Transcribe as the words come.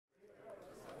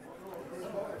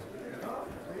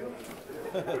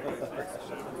Hi,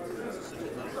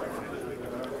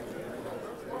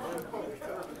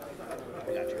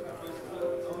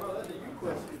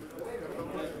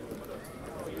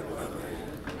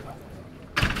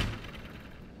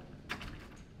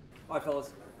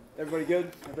 fellas. Everybody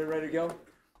good? Everybody ready to go?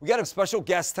 We got a special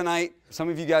guest tonight. Some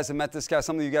of you guys have met this guy.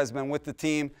 Some of you guys have been with the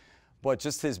team. But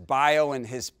just his bio and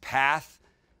his path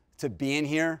to being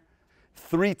here.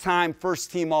 3-time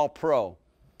first-team All-Pro.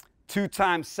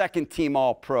 2-time second-team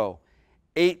All-Pro.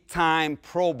 8-time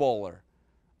Pro Bowler.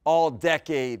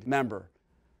 All-decade member.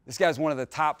 This guy's one of the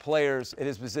top players at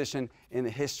his position in the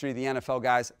history of the NFL,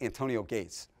 guys. Antonio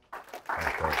Gates.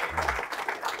 Hey,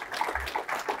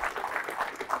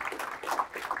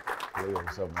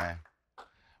 what's up, man?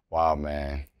 Wow,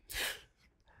 man.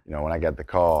 You know, when I got the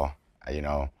call, I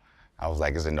was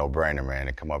like, it's a no-brainer, man,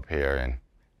 to come up here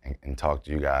and talk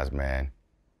to you guys, man.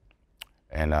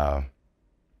 And,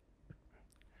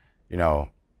 you know,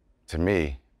 to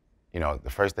me, you know, the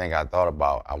first thing I thought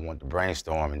about, I want to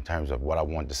brainstorm in terms of what I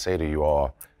want to say to you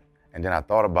all. And then I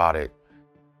thought about it.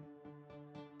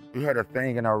 We had a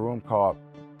thing in our room called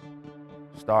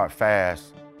start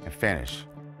fast and finish.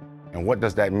 And what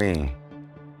does that mean?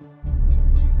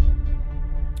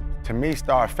 To me,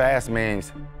 start fast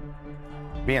means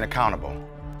being accountable,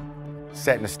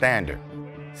 setting the standard,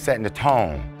 setting the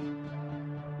tone,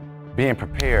 being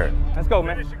prepared. Let's go,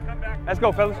 man. Let's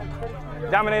go, fellas.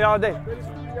 Dominate all day.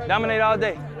 Dominate all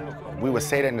day. We would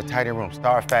say that in the tight end room,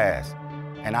 start fast.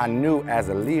 And I knew as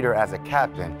a leader, as a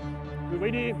captain,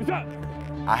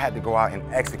 I had to go out and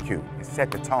execute and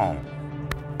set the tone.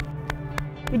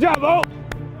 Good job, Bo.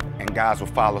 And guys will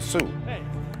follow suit. Hey.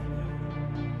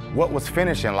 What was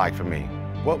finishing like for me?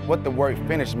 What the word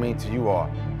finish mean to you all?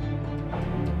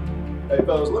 Hey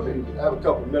fellas, let me have a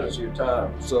couple minutes of your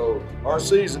time. So our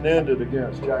season ended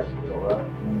against Jacksonville, right?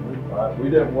 All right, we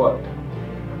didn't what?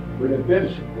 We didn't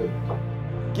finish it, did we?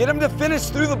 Get him to finish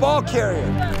through the ball carrier.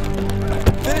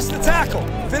 Finish the tackle.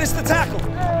 Finish the tackle.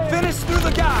 Finish through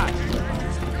the guy.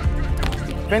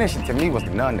 Finishing to me was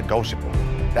non-negotiable.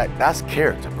 That's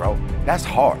character, bro. That's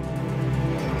hard.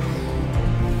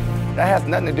 That has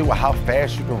nothing to do with how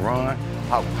fast you can run,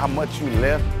 how much you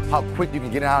lift, how quick you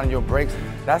can get out on your brakes.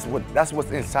 That's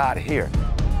what's inside of here.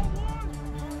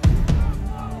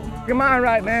 Come on,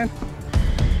 right, man.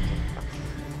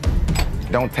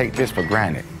 Don't take this for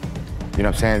granted. You know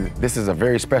what I'm saying? This is a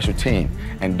very special team.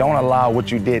 And don't allow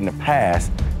what you did in the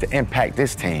past to impact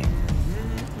this team.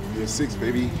 Year 6,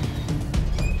 baby.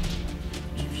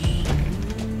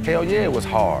 Hell yeah, it was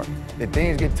hard. Did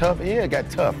things get tough? Yeah, it got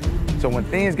tough. So when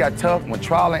things got tough, when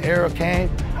trial and error came,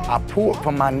 I pulled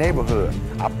from my neighborhood.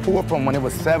 I pulled from when it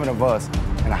was 7 of us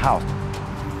in a house.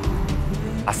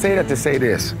 I say that to say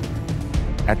this.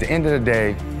 At the end of the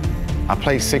day, I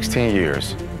played 16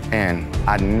 years, and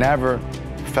I never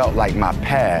felt like my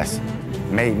past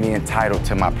made me entitled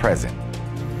to my present.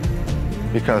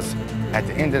 Because at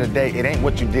the end of the day, it ain't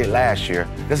what you did last year.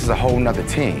 This is a whole nother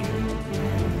team.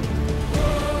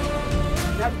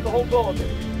 That's the whole goal of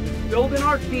it. Building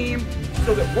our team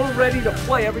so that we're ready to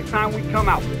play every time we come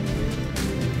out.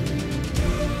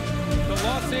 The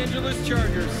Los Angeles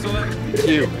Chargers select. It's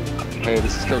you. Hey,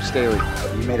 this is Coach Staley.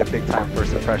 You made a big-time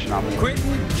first impression on me.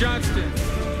 Quentin Johnston.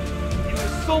 And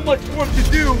there's so much work to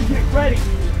do to get ready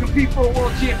to compete for a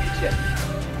world championship.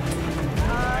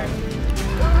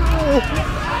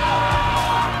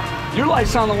 Your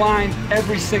life's on the line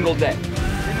every single day.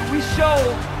 And we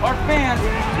show our fans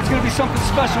it's going to be something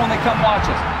special when they come watch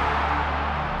us.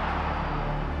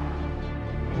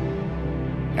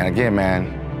 And again,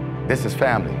 man, this is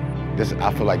family.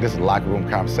 I feel like this is a locker room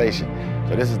conversation.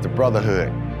 So this is the brotherhood.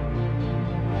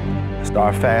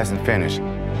 Start fast and finish.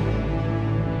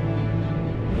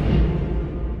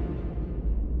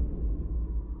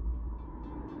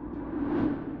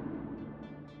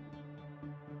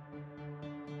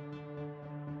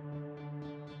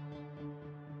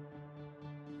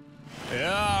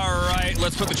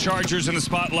 Let's put the Chargers in the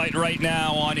spotlight right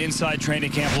now on Inside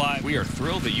Training Camp Live. We are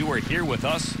thrilled that you are here with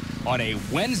us on a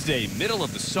Wednesday, middle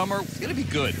of the summer. It's going to be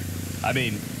good. I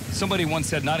mean, somebody once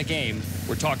said, not a game.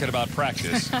 We're talking about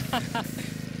practice.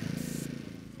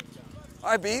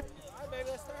 Hi, Beep.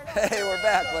 Hey, we're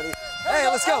back, buddy. Hey,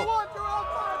 let's go.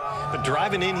 But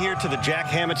driving in here to the Jack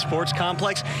Hammett Sports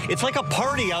Complex, it's like a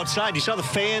party outside. You saw the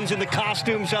fans in the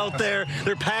costumes out there.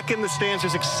 They're packing the stands.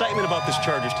 There's excitement about this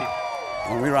Chargers team.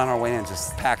 When we were on our way in,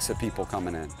 just packs of people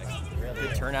coming in.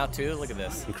 Good turnout, too. Look at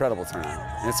this. Incredible turnout.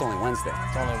 And it's only Wednesday.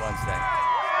 It's only Wednesday.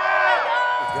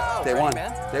 Day one.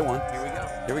 Man. Day one. Here we go.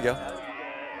 Here we go.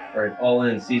 All right, all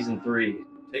in, season 3.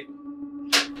 Take.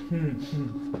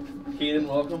 Keenan,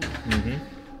 welcome.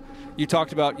 you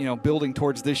talked about, you know, building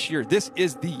towards this year. This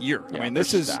is the year. Yeah, I mean,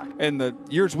 this is, in the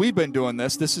years we've been doing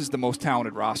this is the most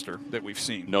talented roster that we've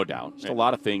seen. No doubt. There's a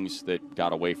lot of things that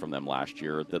got away from them last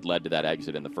year that led to that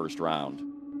exit in the first round.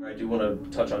 I do want to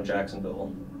touch on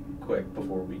Jacksonville quick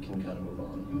before we can kind of move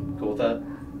on. Cool with that?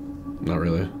 Not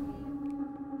really.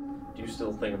 Do you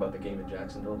still think about the game in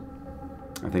Jacksonville?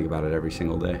 I think about it every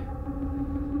single day.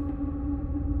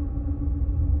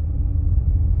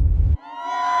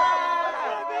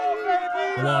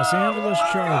 The Los Angeles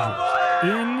Chargers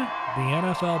in the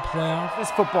NFL playoff.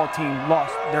 This football team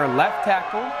lost their left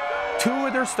tackle, 2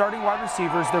 of their starting wide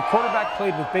receivers. Their quarterback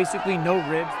played with basically no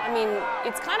ribs. I mean,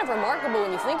 it's kind of remarkable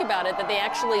when you think about it that they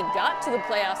actually got to the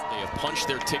playoffs. They have punched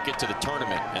their ticket to the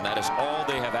tournament, and that is all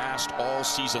they have asked all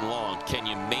season long. Can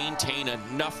you maintain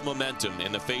enough momentum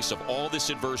in the face of all this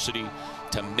adversity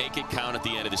to make it count at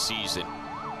the end of the season?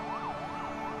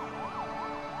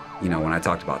 You know, when I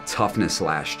talked about toughness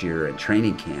last year at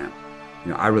training camp,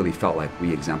 you know, I really felt like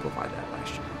we exemplified that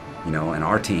last year. You know, and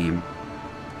our team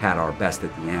had our best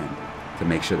at the end to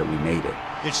make sure that we made it.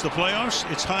 It's the playoffs.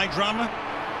 It's high drama.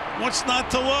 What's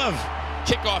not to love?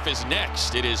 Kickoff is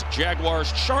next. It is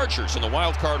Jaguars Chargers in the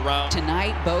wild card round.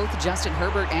 Tonight, both Justin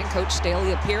Herbert and Coach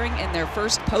Staley appearing in their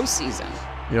first postseason.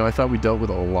 You know, I thought we dealt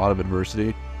with a lot of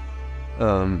adversity.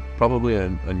 Probably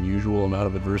an unusual amount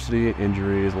of adversity,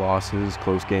 injuries, losses,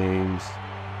 close games.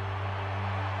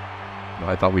 You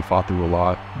know, I thought we fought through a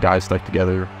lot. Guys stuck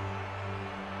together.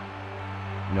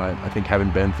 You know, I think having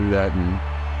been through that and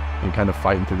kind of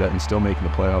fighting through that and still making the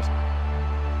playoffs,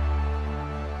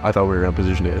 I thought we were in a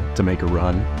position to make a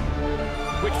run.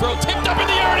 Quick throw tipped up in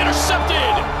the air and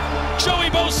intercepted.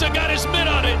 Joey Bosa got his mitt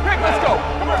on it. Rick, let's go.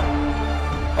 Come on.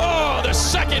 Oh, the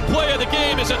second play of the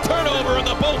game is a turnover, and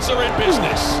the Bolts are in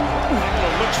business.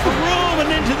 Looks for room and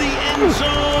into the end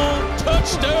zone.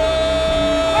 Touchdown!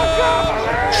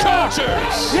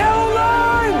 Chargers! Yellow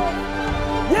line!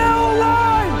 Yellow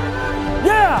line!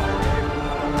 Yeah!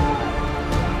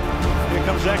 Here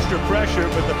comes extra pressure,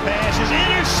 but the pass is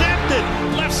intercepted.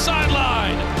 Left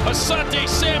sideline, Asante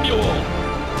Samuel.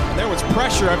 There was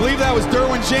pressure. I believe that was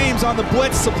Derwin James on the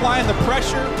blitz supplying the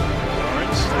pressure.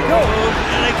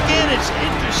 And again, it's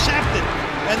intercepted.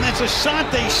 And that's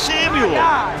Asante Samuel.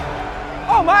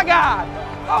 Oh my God!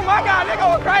 Oh my God! They're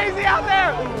going crazy out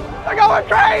there! They're going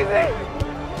crazy!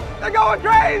 They're going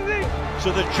crazy!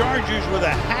 So the Chargers with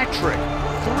a hat trick.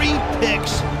 3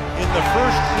 picks in the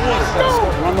first quarter.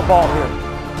 Run the ball here.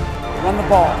 Run the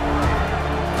ball.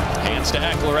 Hands to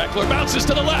Eckler. Eckler bounces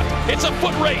to the left. It's a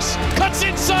foot race. Cuts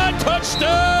inside.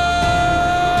 Touchdown!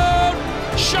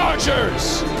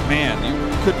 Chargers! Man, you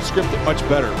couldn't script it much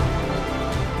better.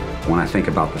 When I think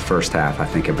about the first half, I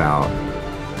think about,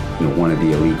 you know, one of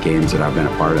the elite games that I've been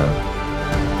a part of.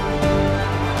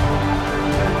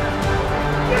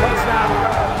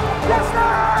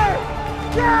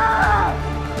 Yeah!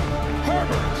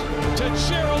 Herbert to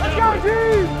Gerald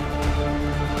Everett.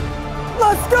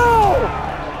 Let's go!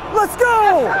 Let's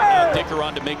go! And Dicker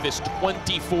on to make this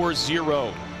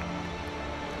 24-0.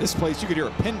 This place, you could hear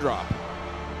a pin drop.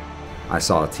 I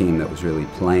saw a team that was really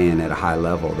playing at a high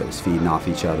level, that was feeding off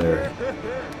each other,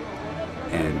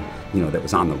 and, you know, that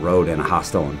was on the road in a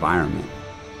hostile environment.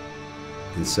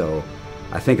 And so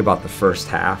I think about the first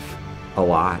half a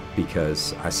lot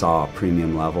because I saw a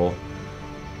premium level,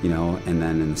 you know, and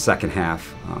then in the second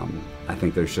half, I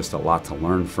think there's just a lot to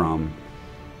learn from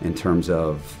in terms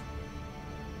of,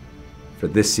 for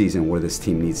this season, where this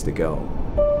team needs to go.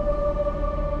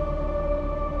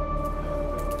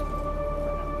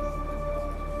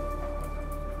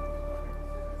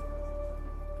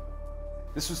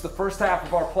 This was the first half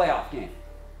of our playoff game,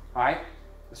 all right?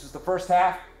 This was the first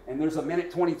half, and there's a minute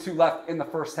 22 left in the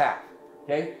first half,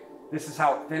 okay? This is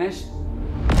how it finished.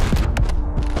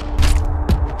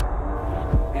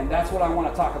 And that's what I want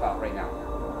to talk about right now.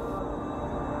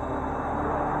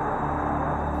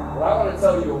 What I want to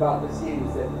tell you about this game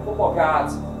is that the football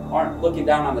gods aren't looking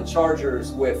down on the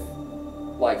Chargers with,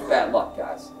 like, bad luck,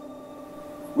 guys.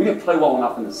 We didn't play well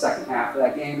enough in the second half of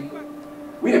that game.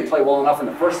 We didn't play well enough in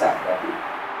the first half of that game.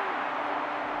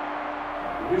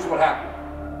 And here's what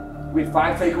happened. We had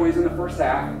 5 takeaways in the first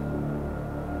half,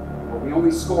 but we only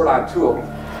scored on 2 of them.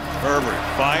 Herbert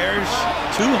fires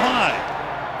too high.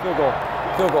 Field goal,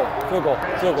 field goal, field goal,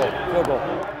 field goal, field goal.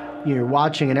 You're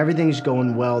watching and everything's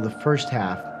going well the first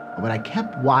half, but I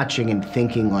kept watching and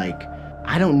thinking, like,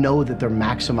 I don't know that they're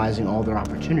maximizing all their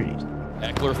opportunities.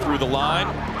 Eckler through the line,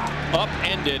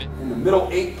 upended. In the middle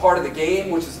 8 part of the game,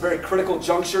 which is a very critical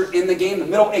juncture in the game, the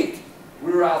middle 8,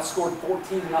 we were outscored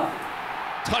 14-0.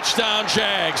 Touchdown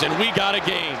Jags, and we got a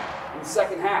game. In the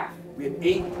second half, we had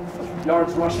 8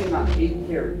 yards rushing on 8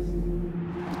 carries.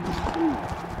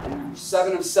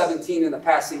 7 of 17 in the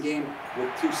passing game with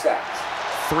 2 sacks.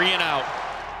 3 and out.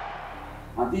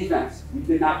 On defense, we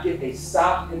did not get a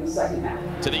stop in the second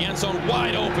half. To the end zone,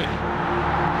 wide open.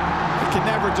 It can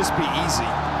never just be easy.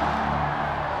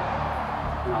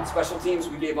 And on special teams,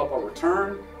 we gave up a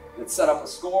return that set up a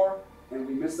score, and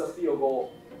we missed a field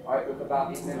goal with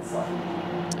about 8 minutes left.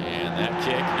 And that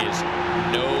kick is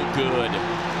no good.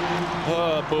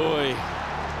 Oh, boy.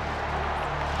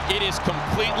 It is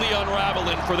completely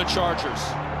unraveling for the Chargers.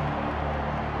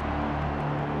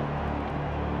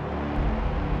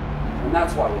 And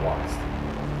that's why we lost.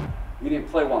 We didn't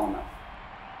play well enough.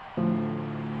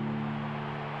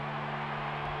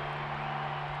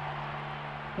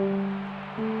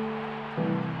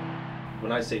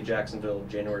 When I say Jacksonville,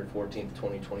 January 14th,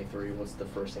 2023, what's the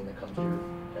first thing that comes to your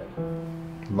head?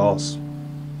 Loss.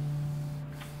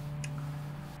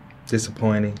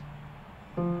 Disappointing.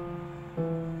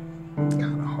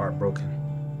 Kind of heartbroken.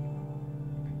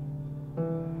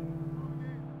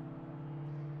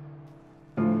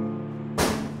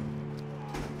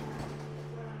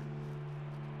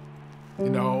 You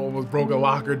know, almost broke a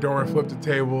locker door and flipped the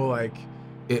table. Like,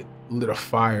 it lit a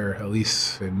fire, at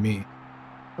least in me.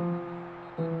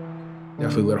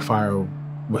 Definitely lit a fire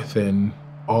within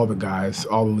all the guys,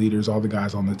 all the leaders, all the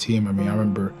guys on the team. I mean, I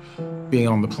remember being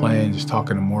on the plane, just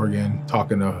talking to Morgan,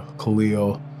 talking to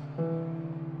Khalil.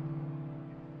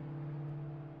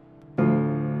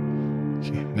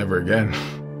 Never again.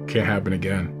 Can't happen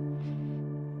again.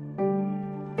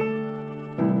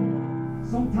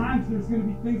 Sometimes there's going to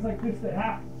be things like this that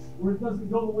happen where it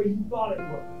doesn't go the way you thought it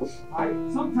would.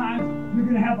 Right? Sometimes you're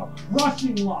going to have a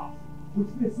crushing loss, which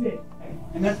this is.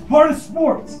 And that's part of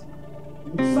sports.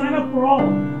 You sign up for all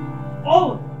of it.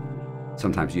 All of it.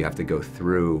 Sometimes you have to go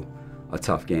through a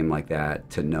tough game like that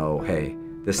to know, hey,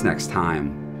 this next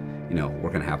time, you know, we're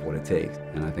going to have what it takes.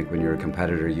 And I think when you're a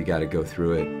competitor, you got to go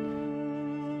through it.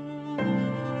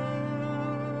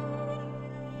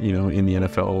 You know, in the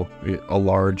NFL, a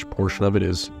large portion of it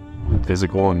is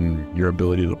physical and your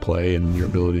ability to play and your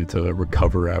ability to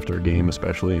recover after a game,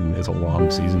 especially, and it's a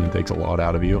long season. It takes a lot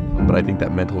out of you. But I think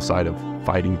that mental side of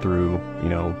fighting through, you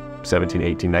know, 17,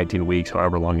 18, 19 weeks,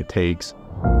 however long it takes,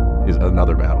 is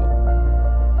another battle.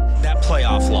 That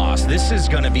playoff loss, this is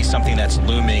going to be something that's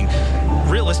looming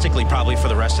realistically probably for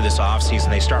the rest of this offseason.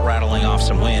 They start rattling off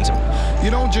some wins.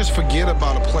 You don't just forget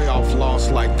about a playoff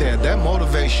loss like that. That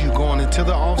motivates you going into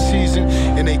the offseason,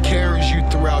 and it carries you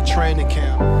throughout training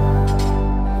camp.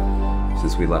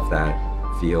 Since we left that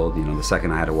field, you know, the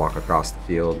second I had to walk across the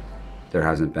field, there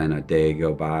hasn't been a day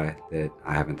go by that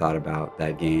I haven't thought about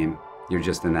that game. You're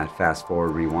just in that fast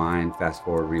forward, rewind,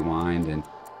 and,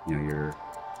 you know, you're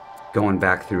going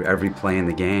back through every play in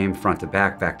the game, front to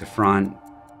back to front.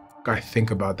 I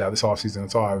think about that this offseason.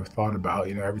 That's all I've thought about.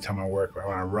 You know, every time I work or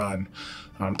when I run,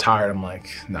 I'm tired. I'm like,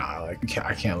 nah, like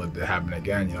I can't let that happen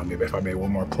again. You know, maybe if I made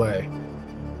one more play.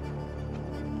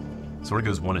 Sort of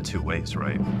goes one of two ways,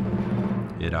 right?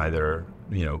 It either,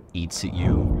 you know, eats at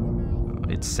you,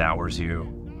 it sours you.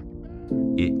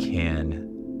 It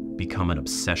can become an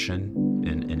obsession,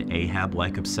 an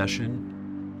Ahab-like obsession.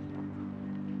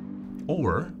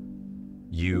 Or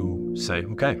you say,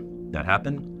 okay, that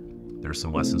happened. There's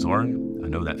some lessons learned. I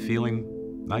know that feeling.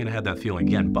 Not gonna have that feeling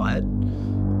again, but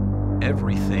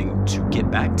everything to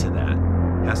get back to that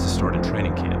has to start in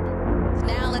training camp.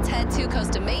 Now let's head to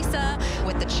Costa Mesa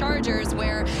with the Chargers,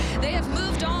 where they have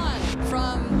moved on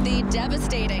from the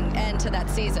devastating end to that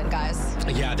season, guys.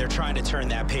 Yeah, they're trying to turn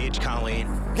that page, Colleen.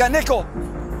 We got Nickel.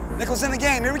 Nickel's in the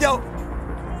game. Here we go.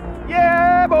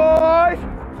 Yeah, boys.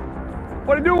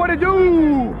 What it do, what it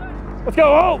do? Let's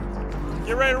go home.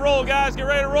 Get ready to roll, guys. Get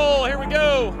ready to roll. Here we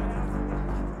go.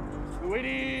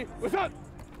 Sweetie, what's up?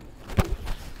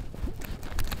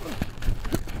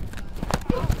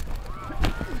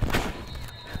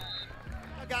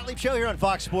 Gottlieb Show here on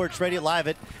Fox Sports Radio, live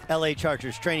at LA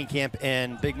Chargers training camp,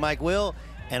 and Big Mike Will,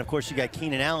 and of course you got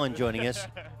Keenan Allen joining us.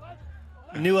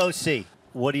 New OC,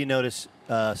 what do you notice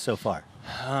so far?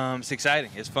 It's exciting.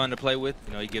 It's fun to play with.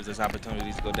 You know, he gives us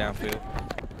opportunities to go downfield.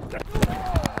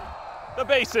 The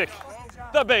basic.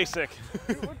 The basic.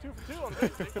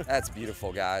 That's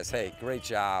beautiful, guys. Hey, great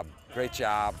job. Great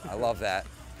job. I love that.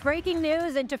 Breaking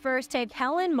news into First Take,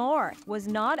 Kellen Moore was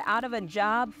not out of a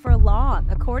job for long.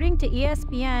 According to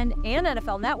ESPN and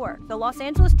NFL Network, the Los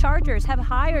Angeles Chargers have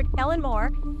hired Kellen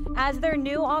Moore as their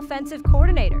new offensive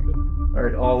coordinator. All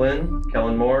right, all in.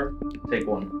 Kellen Moore, take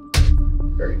one.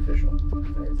 Very official.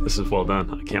 This is well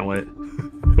done. I can't wait.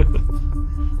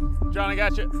 John, I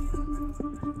got you.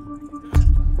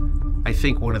 I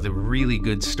think one of the really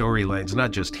good storylines,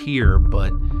 not just here,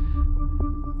 but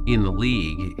in the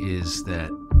league, is that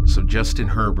So Justin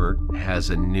Herbert has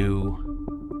a new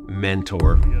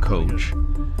mentor, coach,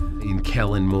 in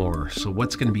Kellen Moore. So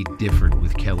what's going to be different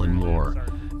with Kellen Moore?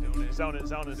 Zone it,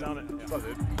 zone it, zone it. What's up,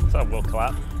 dude? What's up, Will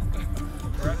Clapp?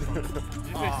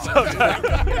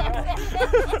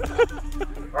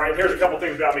 All right, here's a couple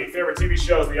things about me. Favorite TV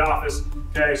show is The Office.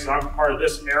 Okay, so I'm part of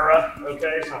this era.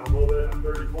 Okay, so I'm a little bit, I'm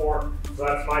 34. So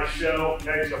that's my show.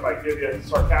 Okay, so if I give you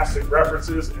sarcastic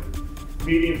references and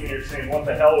meetings and you're saying, what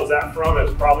the hell was that from?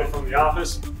 It's probably from The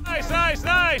Office. Nice, nice,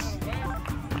 nice.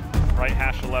 Right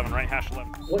hash 11, right hash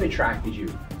 11. What attracted you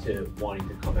to wanting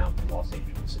to come out to Los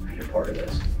Angeles and be a part of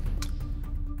this?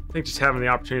 I think just having the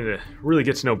opportunity to really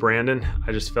get to know Brandon,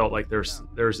 I just felt like there's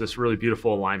this really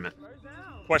beautiful alignment.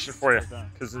 Question for you,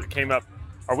 because it came up.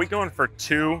 Are we going for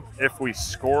 2 if we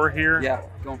score here? Yeah,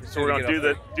 going for 2. So we're going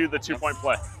to do the 2-point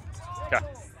play. Okay.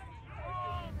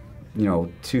 You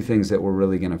know, 2 things that we're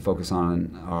really going to focus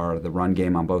on are the run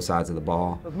game on both sides of the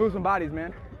ball. Let's move some bodies,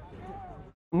 man.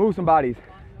 Move some bodies.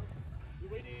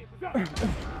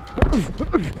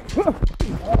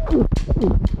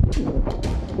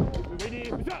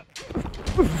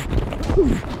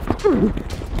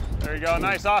 There you go.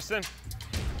 Nice, Austin.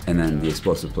 And then the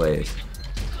explosive plays.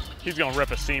 He's going to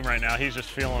rip a seam right now. He's just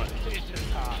feeling it.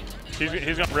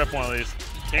 He's going to rip one of these.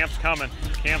 Camp's coming.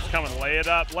 Camp's coming. Lay it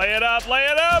up. Lay it up. Lay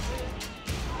it up.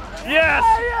 Yes!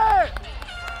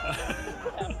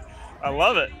 I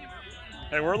love it.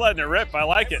 Hey, we're letting it rip. I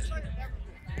like it.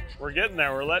 We're getting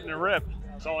there. We're letting it rip.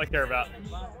 That's all I care about.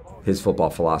 His football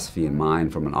philosophy and mine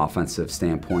from an offensive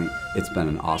standpoint, it's been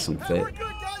an awesome fit.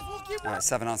 All right,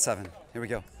 7 on 7. Here we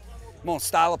go. Come on,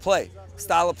 style of play.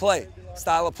 Style of play.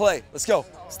 Style of play. Let's go.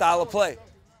 Style of play.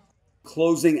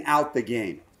 Closing out the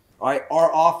game. All right,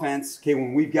 our offense, okay,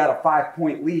 when we've got a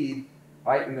 5-point lead,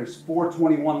 all right, and there's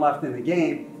 4:21 left in the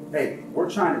game, hey, we're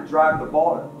trying to drive the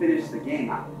ball to finish the game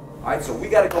out. All right, so we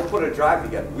got to go put a drive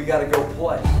together. We got to go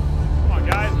play. Come on,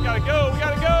 guys. We got to go. We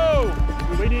got to go.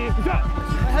 We need to shot.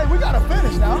 Hey, we got to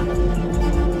finish now.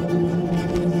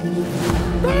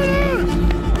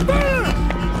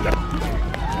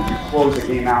 If you close the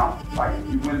game out, like if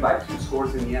you win by 2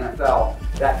 scores in the NFL,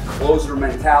 that closer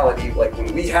mentality, like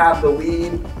when we have the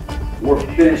lead, we're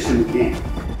finishing the game.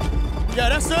 Yeah,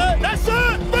 that's it. That's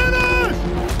it. Finish.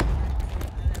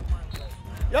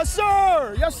 Yes,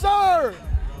 sir. Yes, sir.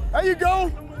 There you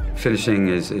go. Finishing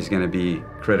is going to be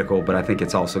critical, but I think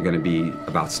it's also going to be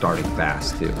about starting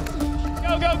fast too.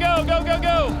 Go, go, go, go, go,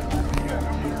 go.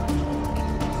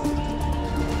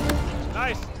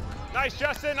 Nice. Nice,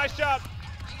 Justin. Nice job.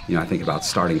 You know, I think about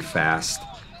starting fast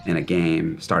in a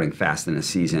game, starting fast in a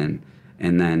season,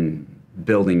 and then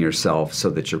building yourself so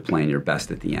that you're playing your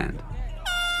best at the end.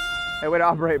 Hey, way to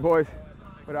operate, boys.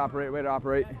 Way to operate, way to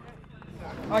operate.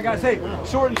 All right, guys, hey,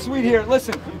 short and sweet here.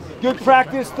 Listen, good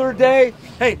practice, 3rd day.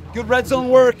 Hey, good red zone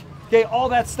work. Okay, all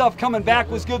that stuff coming back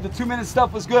was good. The 2-minute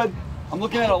stuff was good. I'm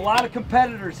looking at a lot of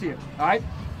competitors here, all right?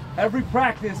 Every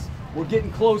practice, we're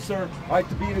getting closer, all right,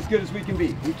 to being as good as we can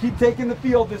be. We keep taking the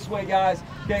field this way, guys,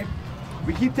 okay?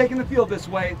 We keep taking the field this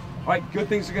way. All right, good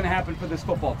things are going to happen for this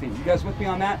football team. You guys with me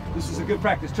on that? This is a good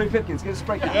practice. Trey Pipkins, get a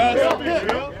strike down.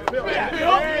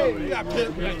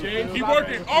 James, keep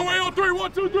working. Our way on 3,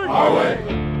 1, 2, 3. Our way.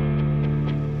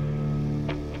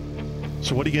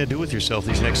 So what are you going to do with yourself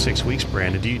these next 6 weeks,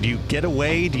 Brandon? Do you get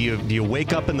away? Do you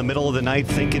wake up in the middle of the night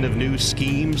thinking of new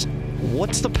schemes?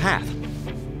 What's the path?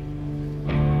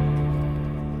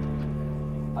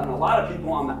 And a lot of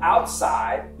people on the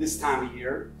outside this time of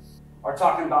year are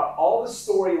talking about all the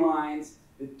storylines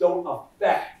that don't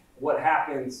affect what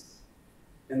happens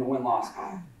in the win-loss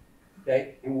column,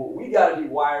 okay? And what we got to be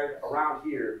wired around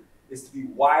here is to be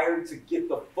wired to get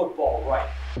the football right.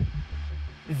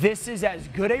 This is as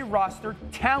good a roster,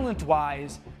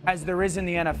 talent-wise, as there is in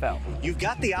the NFL. You've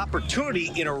got the opportunity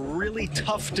in a really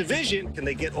tough division. Can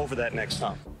they get over that next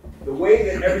hump? The way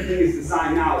that everything is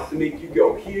designed now is to make you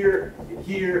go here, and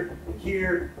here, and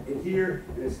here, and here.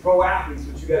 And as pro athletes,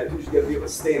 what you got to do is you got to be able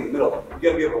to stay in the middle of it. You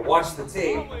got to be able to watch the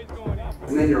tape,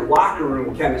 and then your locker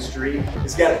room chemistry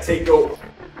has got to take over.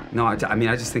 No, I mean,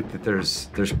 I just think that there's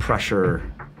pressure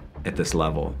at this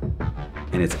level,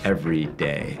 and it's every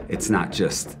day. It's not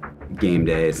just game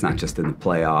day. It's not just in the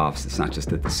playoffs. It's not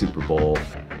just at the Super Bowl.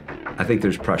 I think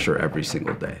there's pressure every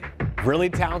single day. Really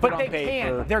talented on paper. But they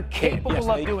can. They're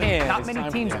capable of doing it. Not many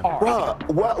teams are.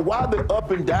 Bruh, why the up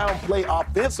and down play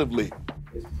offensively?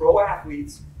 As pro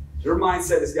athletes, your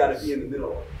mindset has got to be in the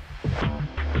middle of it.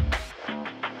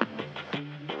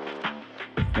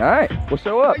 All right, we'll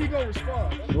show up. How you gonna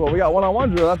respond? Well, we got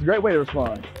one-on-one drill. That's a great way to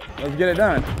respond. Let's get it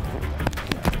done.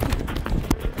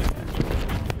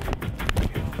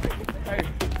 Hey,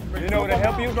 you know what to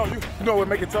help you? No, you know what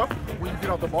make it tough? When you get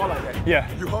off the ball like that. Yeah.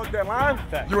 You hug that line,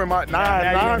 Fact. you're in my 9-9.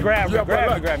 Now you grab me,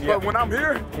 yeah, grab me. But when I'm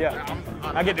here, yeah,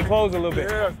 I get to close a little bit.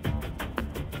 Yeah.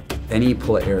 Any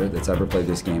player that's ever played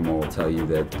this game will tell you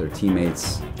that their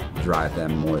teammates drive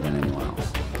them more than anyone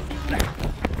else.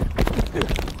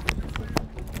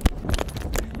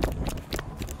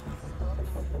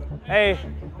 Hey,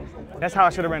 that's how I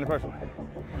should have ran the first one.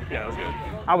 Yeah, that was good.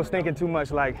 I was thinking too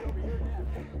much like.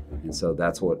 And so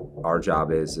that's what our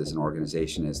job is as an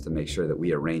organization, is to make sure that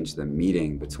we arrange the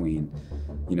meeting between,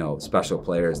 you know, special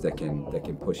players that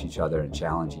can push each other and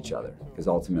challenge each other. Because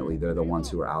ultimately they're the ones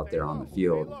who are out there on the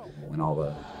field when all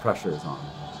the pressure is on.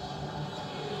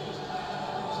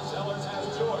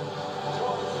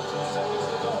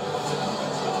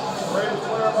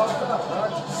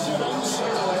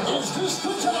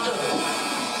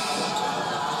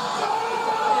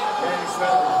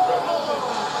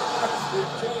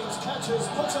 James catches,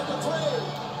 puts up the three.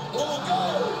 Will go.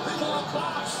 Big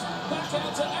box.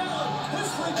 Backhand to Allen. His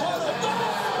three-pointer.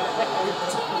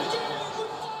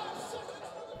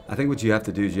 I think what you have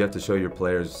to do is you have to show your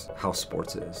players how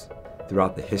sports is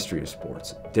throughout the history of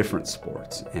sports, different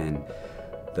sports, and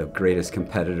the greatest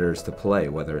competitors to play,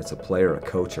 whether it's a player, a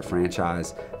coach, a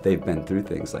franchise, they've been through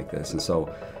things like this. And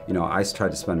so, you know, I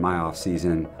tried to spend my off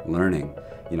season learning.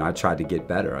 You know, I tried to get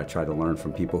better. I tried to learn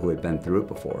from people who had been through it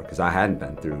before, because I hadn't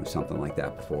been through something like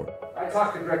that before. I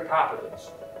talked to Greg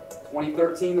Popovich.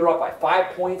 2013, they're up by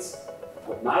 5 points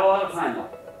with not a lot of time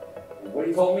left. And what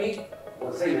he told me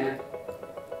was, hey man,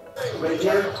 right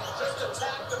here,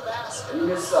 you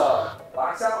miss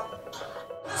box out.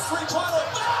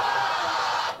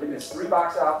 They missed 3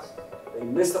 box outs. They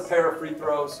missed a pair of free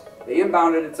throws. They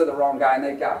inbounded it to the wrong guy and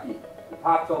they got beat. And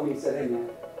Pop told me, he said, hey man,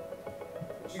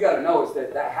 what you gotta know is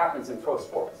that that happens in pro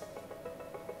sports.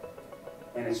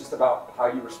 And it's just about how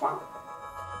you respond.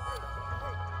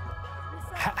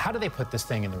 How do they put this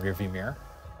thing in the rearview mirror?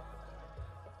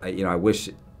 I wish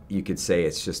you could say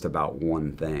it's just about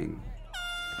one thing.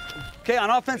 Okay, on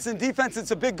offense and defense,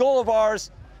 it's a big goal of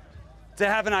ours to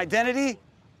have an identity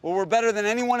where we're better than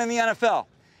anyone in the NFL.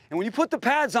 And when you put the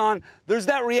pads on, there's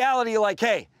that reality like,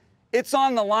 hey, it's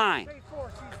on the line.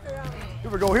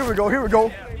 Here we go, here we go, here we go.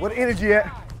 Where the energy at?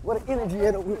 Where the energy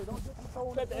at?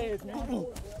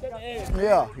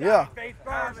 Yeah, yeah.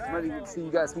 I'm ready to see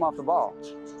you guys come off the ball.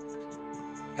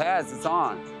 Pads, it's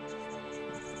on.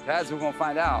 Pads, we're gonna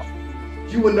find out.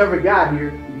 You would never got here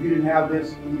if you didn't have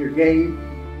this in your game.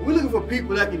 We're looking for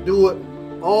people that can do it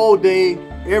all day,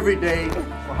 every day,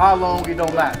 for how long, it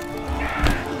don't matter.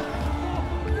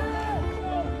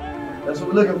 That's what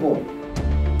we're looking for.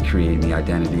 Creating the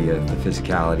identity of the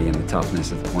physicality and the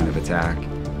toughness at the point of attack.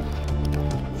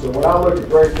 So when I look at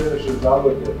great finishers, I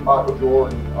look at Michael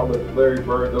Jordan, I look at Larry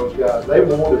Bird, those guys, they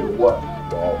wanted to what?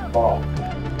 Ball.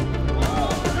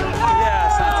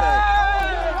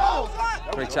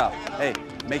 Great job. Hey,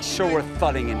 make sure we're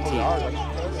thudding in team.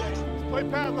 Play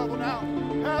pad level now.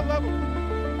 Pad level.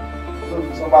 Look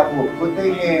for somebody who will put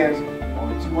their hands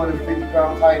on a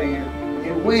 250-pound tight end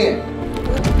and win.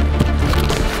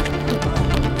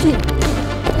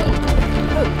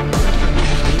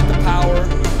 The power,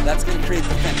 that's going to create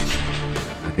the finish.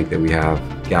 I think that we have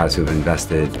guys who have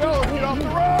invested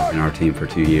in our team for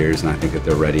 2 years, and I think that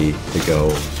they're ready to go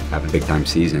have a big-time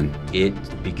season. It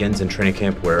begins in training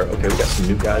camp where, okay, we got some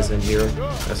new guys in here,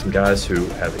 got some guys who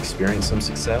have experienced some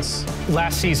success.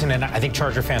 Last season, and I think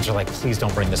Charger fans are like, please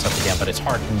don't bring this up again, but it's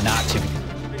hard not to.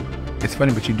 It's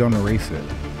funny, but you don't erase it.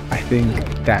 I think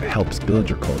that helps build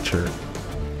your culture.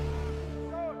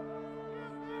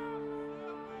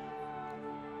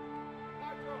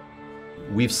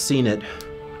 We've seen it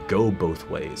go both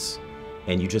ways,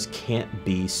 and you just can't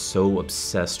be so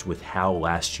obsessed with how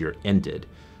last year ended,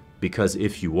 because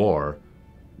if you are,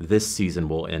 this season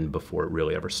will end before it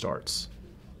really ever starts.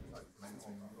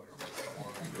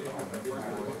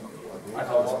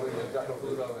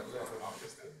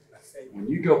 When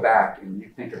you go back and you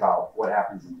think about what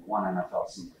happens in one NFL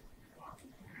season,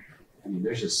 I mean,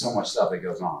 there's just so much stuff that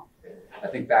goes on. I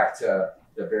think back to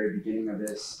the very beginning of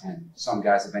this, and some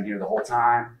guys have been here the whole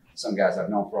time. Some guys I've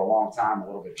known for a long time, a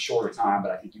little bit shorter time,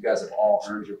 but I think you guys have all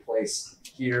earned your place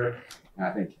here. And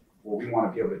I think what we want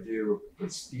to be able to do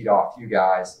is feed off you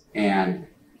guys and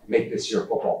make this your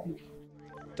football team.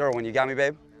 Derwin, you got me,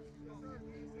 babe?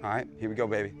 All right, here we go,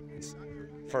 baby. It's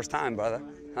first time, brother.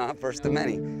 Huh? First of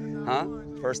many. Huh?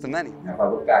 First of many. And if I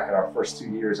look back at our first 2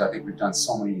 years, I think we've done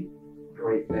so many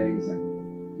great things,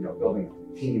 and building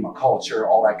a team, a culture,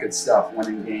 all that good stuff,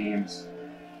 winning games.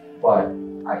 But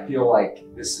I feel like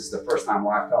this is the first time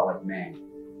where I felt like, man,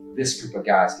 this group of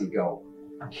guys can go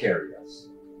carry us.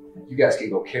 You guys can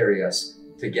go carry us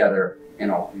together in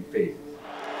all 3 phases.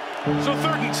 So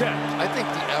 3rd and 10. I think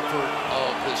the effort of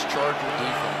this Charger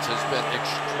defense has been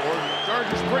extraordinary.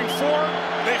 Chargers bring 4.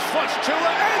 They flush Tua,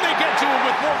 and they get to him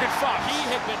with Morgan Fox. He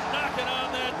had been knocking on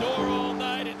that door all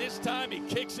night, and this time he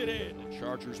kicks it in. The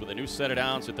Chargers with a new set of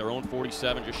downs at their own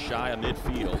 47, just shy of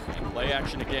midfield. And play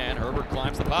action again. Herbert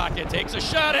climbs the pocket, takes a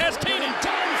shot, has Keenan.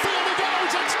 Downfield he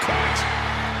goes, it's caught.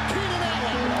 Keenan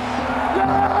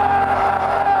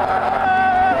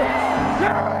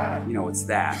Allen. You know, it's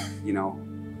that, you know.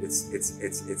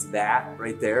 It's that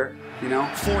right there, you know?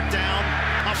 4th down,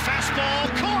 a fastball,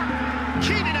 caught.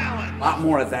 Keenan Allen. A lot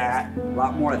more of that, a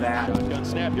lot more of that. Shotgun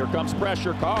snap, here comes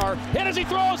pressure, Carr. And as he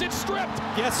throws, it's stripped.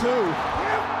 Guess who?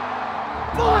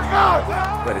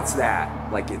 But it's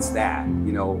that, like it's that,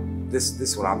 you know. This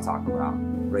is what I'm talking about,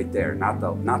 right there. Not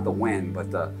the win,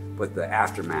 but the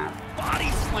aftermath.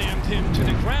 Body slammed him to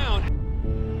the ground.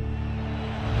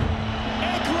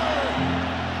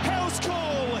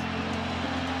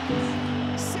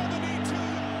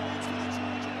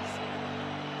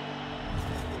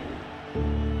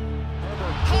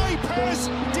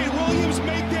 Did Williams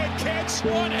make that catch?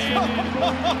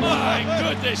 One-handed. My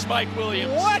goodness, Mike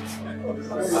Williams. What?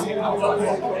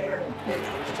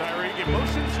 Tyreek in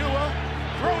motion, Tua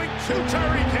throwing to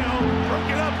Tyreek Hill, broke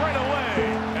it up right away.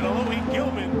 And Alohi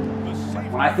Gilman, the safety.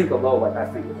 When I think of Lowe, like I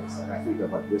think of this. Like I think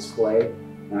of like this play,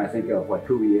 and I think of like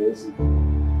who he is.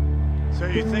 So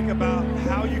you think about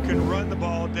how you can run the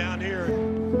ball down here.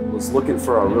 Was looking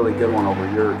for a really good one over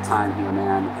your time here,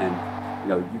 man, and. You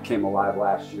know, you came alive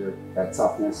last year, that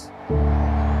toughness.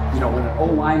 You know, when an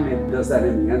O-lineman does that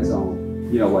in the end zone,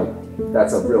 you know, like,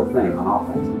 that's a real thing on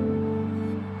offense.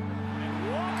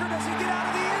 Walker, does he get out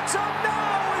of the end zone?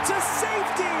 No, it's a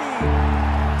safety!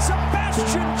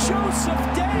 Sebastian Joseph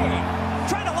Day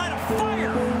trying to light a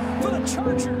fire for the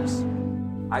Chargers.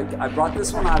 I brought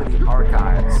this one out of the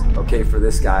archives, okay, for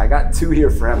this guy. I got 2 here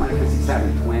for him because he's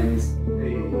having twins.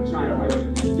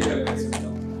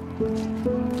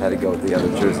 Had to go with the other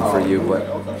jersey for you, but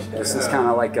this is kind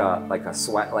of like a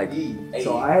sweat, like.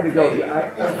 So I had to go. I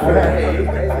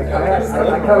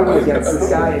kind of went against this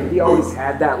guy, and he always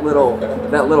had that little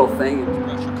thing.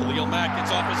 Pressure, Khalil Mack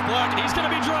gets off his block, and he's going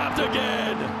to be dropped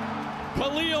again.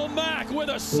 Khalil Mack with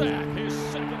a sack, his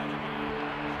 2nd of the game.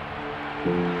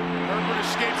 Herbert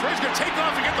escapes. He's going to take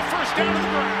off and get the 1st down to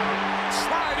the ground.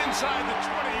 Slide inside the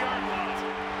 20-yard line.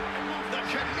 And move the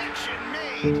connection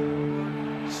made.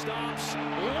 Stops.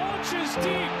 Launches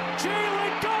deep.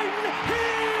 Jalen Guyton.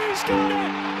 He's got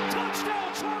it.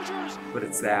 Touchdown Chargers. But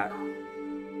it's that.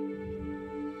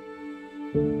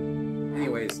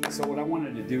 Anyways, so what I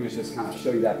wanted to do is just kind of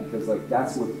show you that because like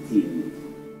that's what the team needs.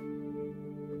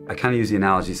 I kind of use the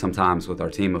analogy sometimes with our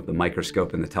team of the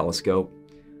microscope and the telescope.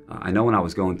 I know when I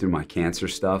was going through my cancer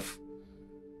stuff,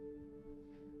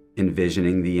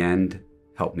 envisioning the end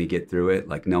helped me get through it.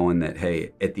 Like knowing that,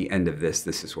 hey, at the end of this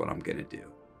is what I'm gonna do.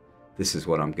 This is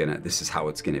how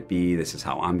it's gonna be. This is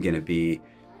how I'm gonna be.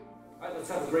 All right, let's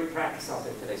have a great practice out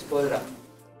there today. Split it up.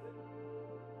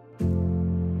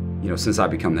 You know, since I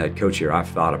become the head coach here, I've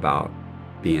thought about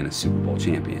being a Super Bowl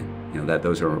champion. You know,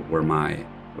 that's where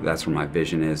my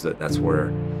vision is, that's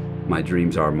where my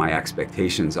dreams are, my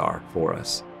expectations are for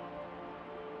us.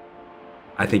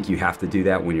 I think you have to do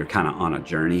that when you're kind of on a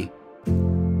journey.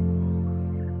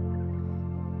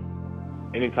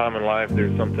 Anytime in life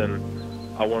there's something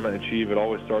I want to achieve, it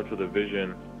always starts with a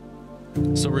vision.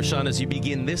 So Rashawn, as you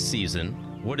begin this season,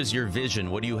 what is your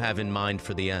vision? What do you have in mind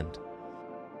for the end?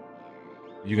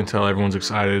 You can tell everyone's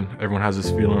excited. Everyone has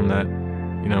this feeling that,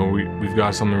 you know, we've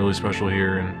got something really special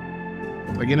here.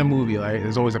 And like in a movie, like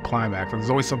there's always a climax. There's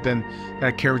always something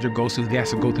that character goes through. He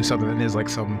has to go through something, and there's like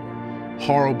some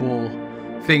horrible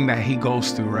thing that he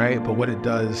goes through, right? But what it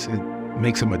does, it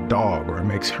makes him a dog, or it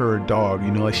makes her a dog.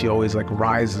 You know, like she always like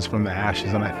rises from the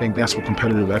ashes. And I think that's where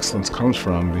competitive excellence comes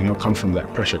from. You know, comes from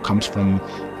that pressure, comes from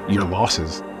your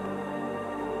losses.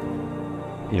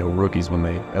 You know, rookies, when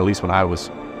at least when I was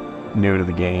new to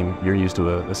the game, you're used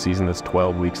to a season that's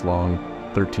 12 weeks long,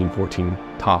 13, 14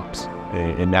 tops.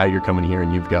 And now you're coming here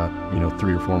and you've got, you know,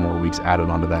 3 or 4 more weeks added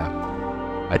onto that.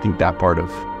 I think that part of,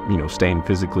 you know, staying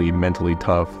physically, mentally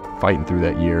tough, fighting through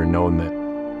that year, knowing that,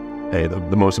 hey,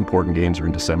 the most important games are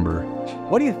in December.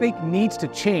 What do you think needs to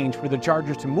change for the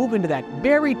Chargers to move into that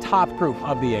very top group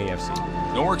of the AFC?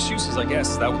 No more excuses, I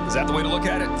guess. Is that the way to look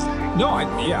at it? No,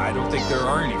 I don't think there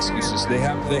are any excuses. They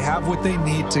have what they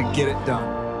need to get it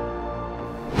done.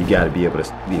 You got to be able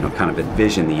to, you know, kind of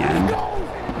envision the end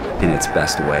in its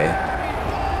best way.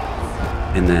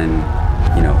 And then,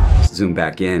 you know, zoom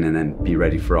back in and then be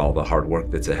ready for all the hard work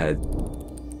that's ahead.